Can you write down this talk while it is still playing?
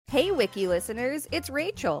Hey, Wiki listeners, it's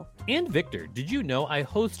Rachel. And Victor, did you know I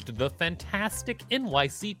host the fantastic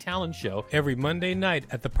NYC Talent Show every Monday night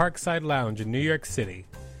at the Parkside Lounge in New York City?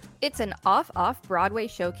 It's an off-Broadway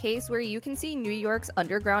showcase where you can see New York's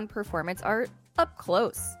underground performance art up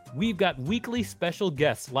close. We've got weekly special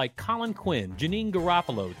guests like Colin Quinn, Janine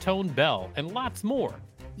Garofalo, Tone Bell, and lots more.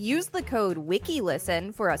 Use the code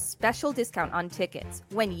WIKILISTEN for a special discount on tickets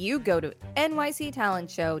when you go to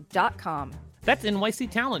nyctalentshow.com. That's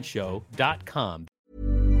nyctalentshow.com.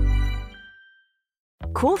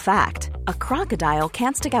 Cool fact, a crocodile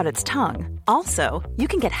can't stick out its tongue. Also, you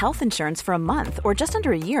can get health insurance for a month or just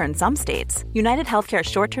under a year in some states. United Healthcare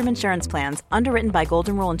short-term insurance plans, underwritten by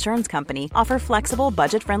Golden Rule Insurance Company, offer flexible,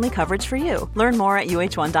 budget-friendly coverage for you. Learn more at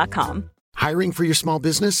uh1.com. Hiring for your small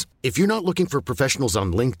business? If you're not looking for professionals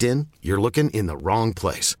on LinkedIn, you're looking in the wrong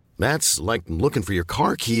place. That's like looking for your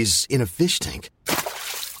car keys in a fish tank.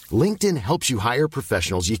 LinkedIn helps you hire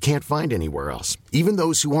professionals you can't find anywhere else, even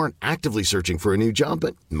those who aren't actively searching for a new job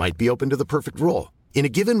but might be open to the perfect role. In a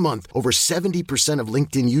given month, over 70% of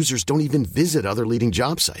LinkedIn users don't even visit other leading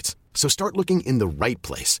job sites. So start looking in the right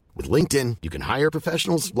place. With LinkedIn, you can hire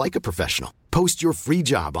professionals like a professional. Post your free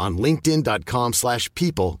job on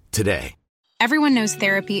linkedin.com/people today. Everyone knows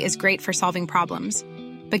therapy is great for solving problems,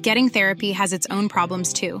 but getting therapy has its own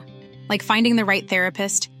problems too, like finding the right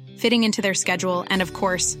therapist, fitting into their schedule, and of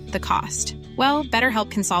course, the cost. Well,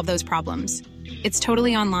 BetterHelp can solve those problems. It's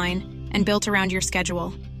totally online and built around your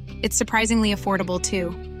schedule. It's surprisingly affordable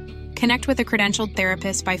too. Connect with a credentialed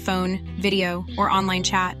therapist by phone, video, or online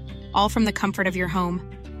chat, all from the comfort of your home.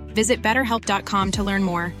 Visit BetterHelp.com to learn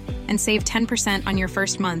more and save 10% on your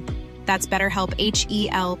first month. That's BetterHelp,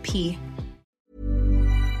 H-E-L-P.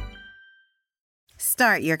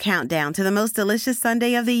 Start your countdown to the most delicious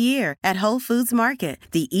Sunday of the year at Whole Foods Market.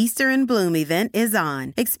 The Easter in Bloom event is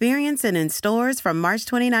on. Experience it in stores from March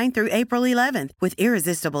 29th through April 11th with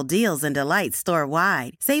irresistible deals and delights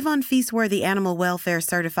store-wide. Save on feast-worthy animal welfare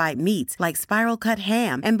certified meats like spiral cut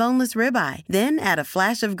ham and boneless ribeye. Then add a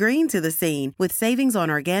flash of green to the scene with savings on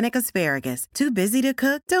organic asparagus. Too busy to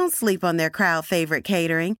cook? Don't sleep on their crowd favorite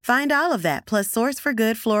catering. Find all of that plus Source for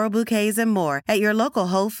Good floral bouquets and more at your local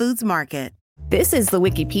Whole Foods Market. This is the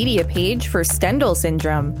Wikipedia page for Stendhal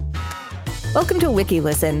Syndrome. Welcome to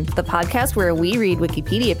WikiListen, the podcast where we read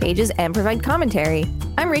Wikipedia pages and provide commentary.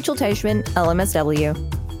 I'm Rachel Teichman, LMSW.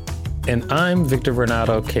 And I'm Victor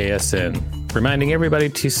Vernado, KSN, reminding everybody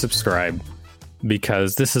to subscribe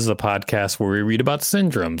because this is a podcast where we read about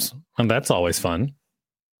syndromes, and that's always fun.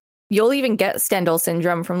 You'll even get Stendhal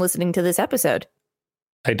Syndrome from listening to this episode.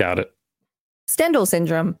 I doubt it. Stendhal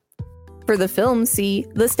Syndrome. For the film, see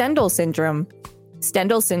the Stendhal Syndrome.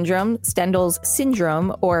 Stendhal Syndrome, Stendhal's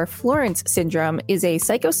Syndrome, or Florence Syndrome is a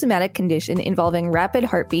psychosomatic condition involving rapid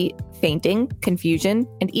heartbeat, fainting, confusion,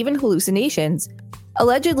 and even hallucinations,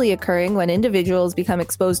 allegedly occurring when individuals become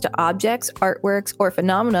exposed to objects, artworks, or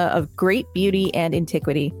phenomena of great beauty and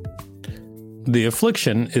antiquity. The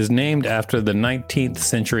affliction is named after the 19th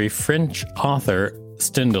century French author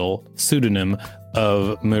Stendhal, pseudonym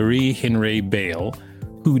of Marie-Henri Beyle,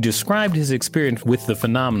 who described his experience with the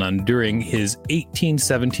phenomenon during his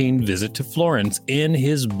 1817 visit to Florence in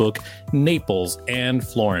his book Naples and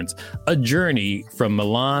Florence, a journey from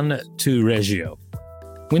Milan to Reggio.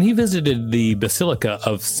 When he visited the Basilica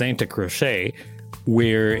of Santa Croce,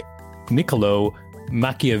 where Niccolo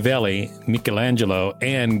Machiavelli, Michelangelo,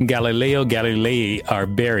 and Galileo Galilei are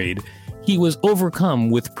buried, he was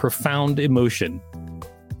overcome with profound emotion.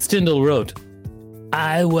 Stendhal wrote,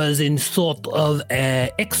 "I was in sort of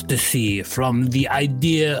ecstasy from the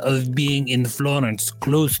idea of being in Florence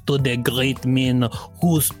close to the great men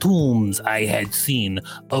whose tombs I had seen,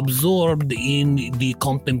 absorbed in the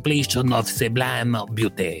contemplation of sublime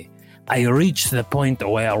beauty. I reached the point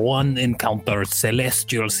where one encounters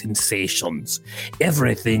celestial sensations.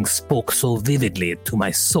 Everything spoke so vividly to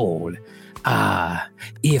my soul. Ah,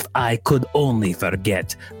 if I could only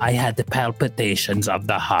forget, I had the palpitations of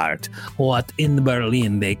the heart, what in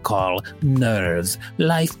Berlin they call nerves.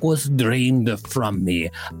 Life was drained from me.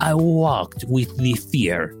 I walked with the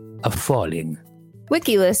fear of falling."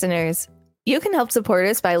 Wiki listeners, you can help support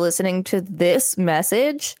us by listening to this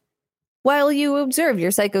message while you observe your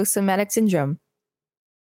psychosomatic syndrome.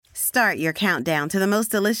 Start your countdown to the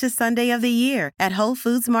most delicious Sunday of the year at Whole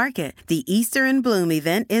Foods Market. The Easter in Bloom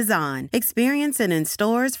event is on. Experience it in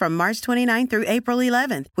stores from March 29th through April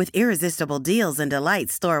 11th with irresistible deals and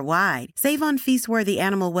delights store-wide. Save on feast-worthy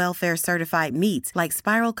animal welfare certified meats like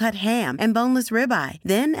spiral cut ham and boneless ribeye.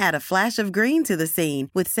 Then add a flash of green to the scene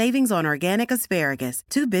with savings on organic asparagus.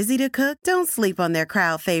 Too busy to cook? Don't sleep on their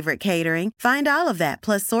crowd favorite catering. Find all of that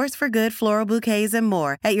plus Source for Good floral bouquets and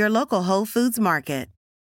more at your local Whole Foods Market.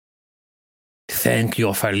 Thank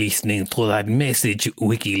you for listening to that message,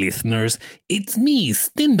 Wiki listeners. It's me,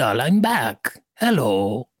 Stendhal. I'm back.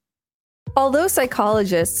 Hello. Although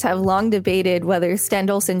psychologists have long debated whether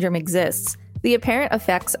Stendhal syndrome exists, the apparent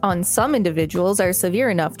effects on some individuals are severe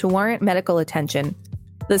enough to warrant medical attention.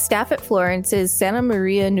 The staff at Florence's Santa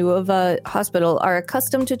Maria Nuova Hospital are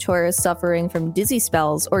accustomed to tourists suffering from dizzy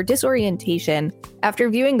spells or disorientation after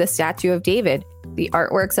viewing the statue of David, the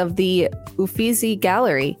artworks of the Uffizi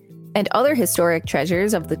Gallery, and other historic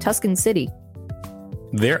treasures of the Tuscan city.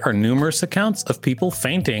 There are numerous accounts of people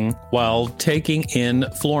fainting while taking in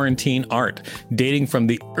Florentine art, dating from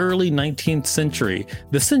the early 19th century.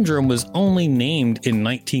 The syndrome was only named in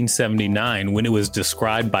 1979 when it was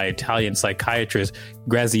described by Italian psychiatrist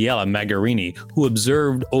Graziella Magarini, who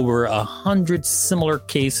observed over 100 similar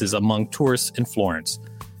cases among tourists in Florence.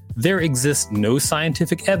 There exists no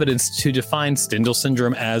scientific evidence to define Stendhal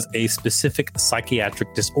syndrome as a specific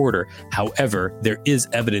psychiatric disorder. However, there is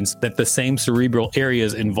evidence that the same cerebral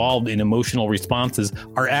areas involved in emotional responses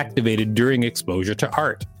are activated during exposure to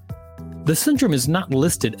art. The syndrome is not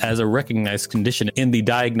listed as a recognized condition in the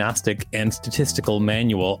Diagnostic and Statistical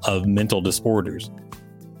Manual of Mental Disorders.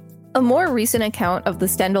 A more recent account of the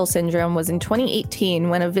Stendhal syndrome was in 2018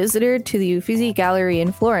 when a visitor to the Uffizi Gallery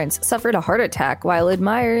in Florence suffered a heart attack while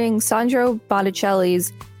admiring Sandro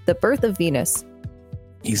Botticelli's The Birth of Venus.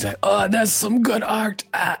 He's like, oh, that's some good art.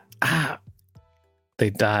 They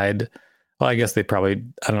died. Well, I guess they probably,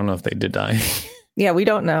 I don't know if they did die. Yeah, we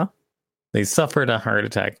don't know. They suffered a heart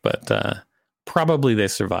attack, but probably they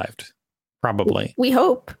survived. Probably. We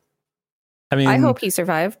hope. I mean, I hope he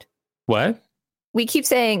survived. What? We keep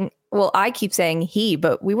saying, well, I keep saying he,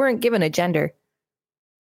 but we weren't given a gender.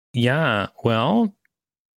 Yeah, well,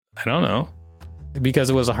 I don't know. Because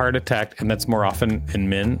it was a heart attack, and that's more often in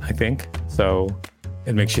men, I think. So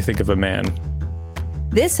it makes you think of a man.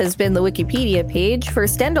 This has been the Wikipedia page for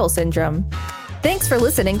Stendhal Syndrome. Thanks for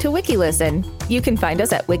listening to WikiListen. You can find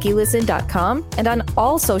us at wikilisten.com and on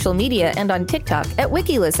all social media and on TikTok at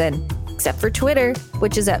WikiListen, except for Twitter,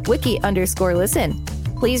 which is at wiki_listen.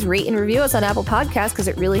 Please rate and review us on Apple Podcasts because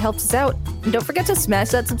it really helps us out. And don't forget to smash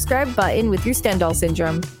that subscribe button with your Stendhal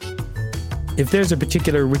syndrome. If there's a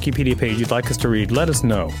particular Wikipedia page you'd like us to read, let us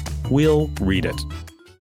know. We'll read it.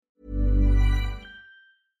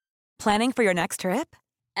 Planning for your next trip?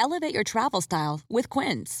 Elevate your travel style with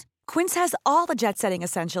Quince. Quince has all the jet-setting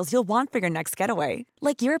essentials you'll want for your next getaway,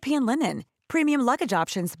 like European linen, premium luggage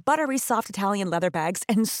options, buttery soft Italian leather bags,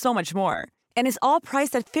 and so much more. And is all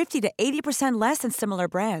priced at 50 to 80% less than similar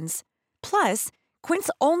brands. Plus, Quince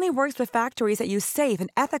only works with factories that use safe and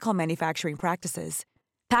ethical manufacturing practices.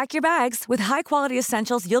 Pack your bags with high-quality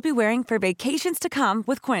essentials you'll be wearing for vacations to come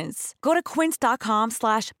with Quince. Go to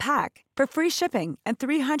quince.com/pack for free shipping and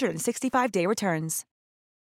 365-day returns.